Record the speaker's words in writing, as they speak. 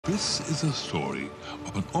This is a story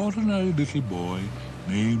of an ordinary little boy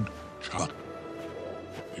named Chuck.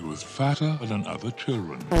 He was fatter than other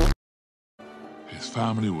children. His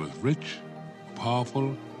family was rich,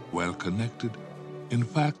 powerful, well-connected. In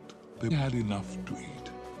fact, they had enough to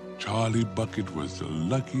eat. Charlie Bucket was the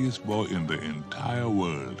luckiest boy in the entire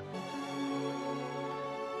world.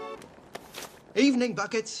 Evening,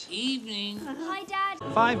 Buckets. Evening. Hi, Dad.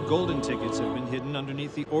 5 golden tickets have been hidden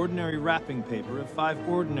underneath the ordinary wrapping paper of 5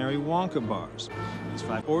 ordinary Wonka bars. These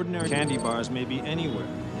 5 ordinary candy bars may be anywhere,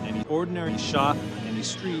 in any ordinary shop, in any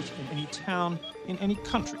street, in any town, in any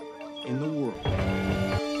country in the world.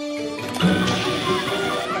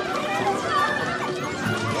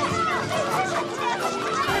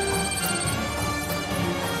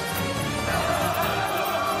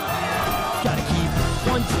 Gotta keep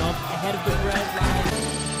one jump ahead of the red line.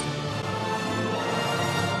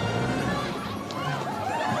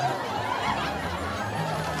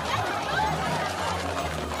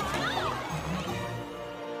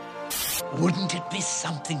 Wouldn't it be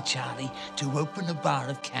something, Charlie, to open a bar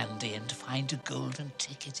of candy and find a golden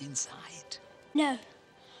ticket inside? No.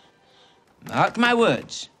 Mark my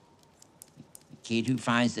words. The kid who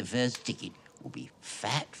finds the first ticket will be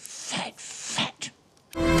fat, fat, fat.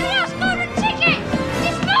 Chaos golden ticket!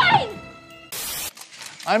 It's mine!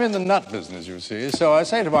 I'm in the nut business, you see, so I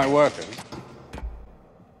say to my workers,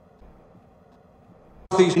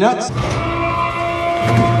 These nuts.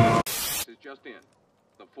 Is just in.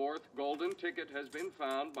 The 4th golden ticket has been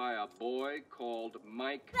found by a boy called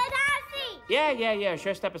Mike. Yeah,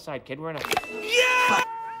 sure, step aside, kid, we're in a...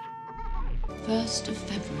 1st of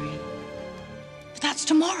February. But that's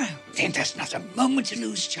tomorrow. Then there's not a moment to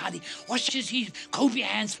lose, Charlie. Wash your teeth, comb your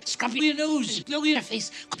hands, scrub your nose, blow your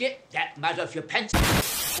face. Get that mud off your pants.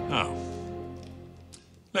 Now,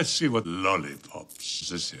 let's see what lollipops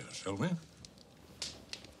this here, shall we?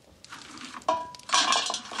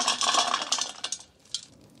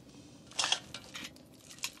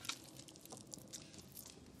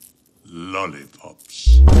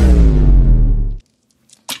 Lollipops.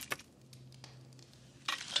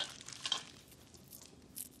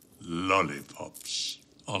 Lollipops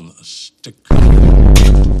on a stick.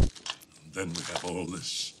 And then we have all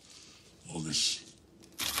this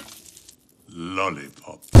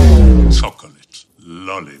lollipops, chocolate,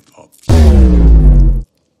 lollipops,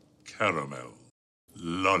 caramel,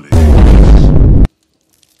 lollipops,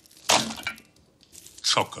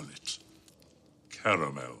 chocolate,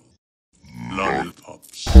 caramel,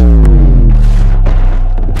 lollipops.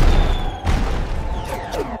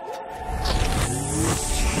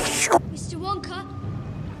 Mr. Wonka!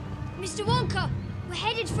 Mr. Wonka! We're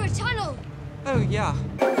headed for a tunnel! Oh, yeah.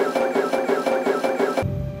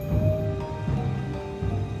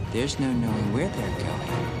 There's no knowing where they're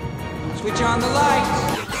going. Switch on the lights!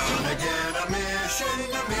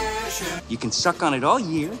 You can suck on it all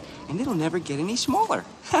year, and it'll never get any smaller.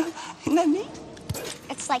 Isn't that neat?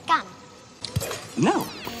 It's like gum. No.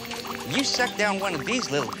 You suck down one of these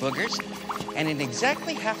little boogers, and in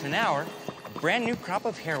exactly half an hour, a brand new crop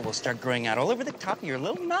of hair will start growing out all over the top of your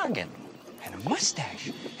little noggin. And a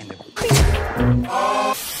mustache, and a beard.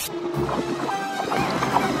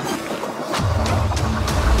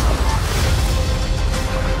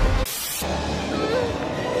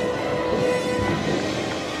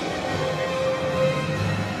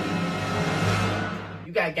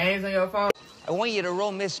 You got games on your phone? I want you to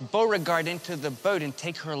roll Miss Beauregard into the boat and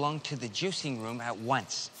take her along to the juicing room at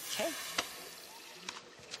once, okay?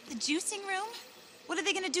 The juicing room? What are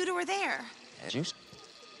they gonna do to her there? Juice?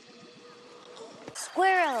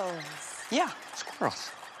 Squirrels. Yeah,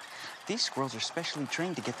 squirrels. These squirrels are specially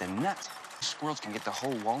trained to get the nuts. Squirrels can get the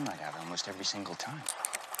whole walnut out almost every single time.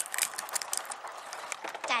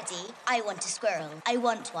 Daddy, I want a squirrel. I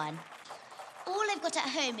want one. All I've got at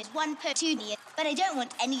home is one petunia, but I don't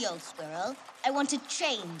want any old squirrel. I want a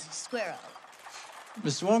trained squirrel.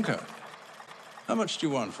 Mr. Wonka, how much do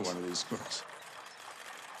you want for one of these squirrels?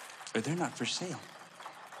 They're not for sale.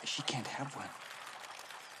 She can't have one.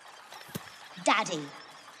 Daddy,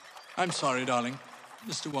 I'm sorry, darling.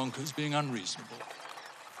 Mr. Wonka's being unreasonable.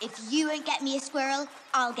 if you won't get me a squirrel,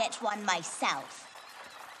 I'll get one myself.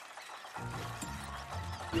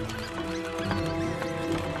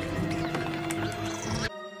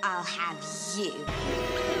 I'll have you.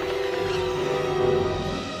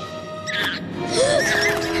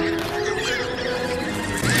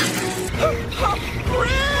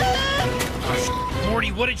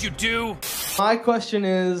 Morty, what did you do? My question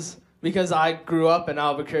is, because I grew up in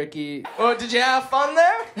Albuquerque, oh, did you have fun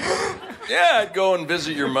there? Yeah, I'd go and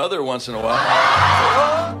visit your mother once in a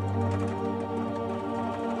while.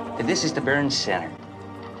 This is the Burns Center.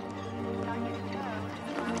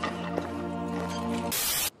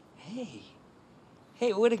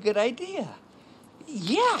 Hey, what a good idea.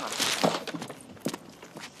 Yeah.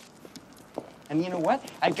 And you know what?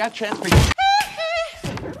 I've got transportation.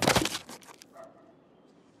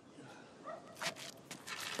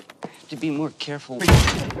 To be more careful.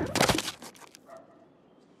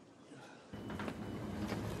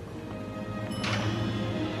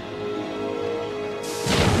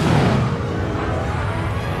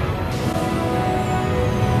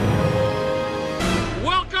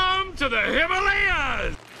 Welcome to the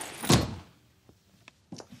Himalayas!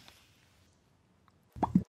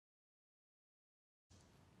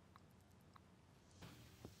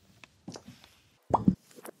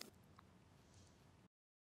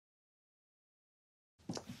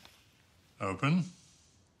 Open.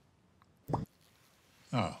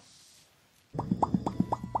 Oh.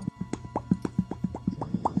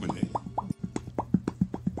 Willie.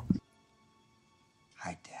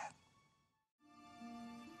 Hi, Dad.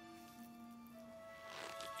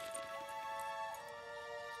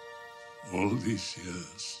 All these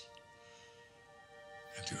years,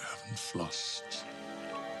 and you haven't flossed.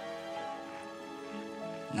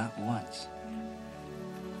 Not once.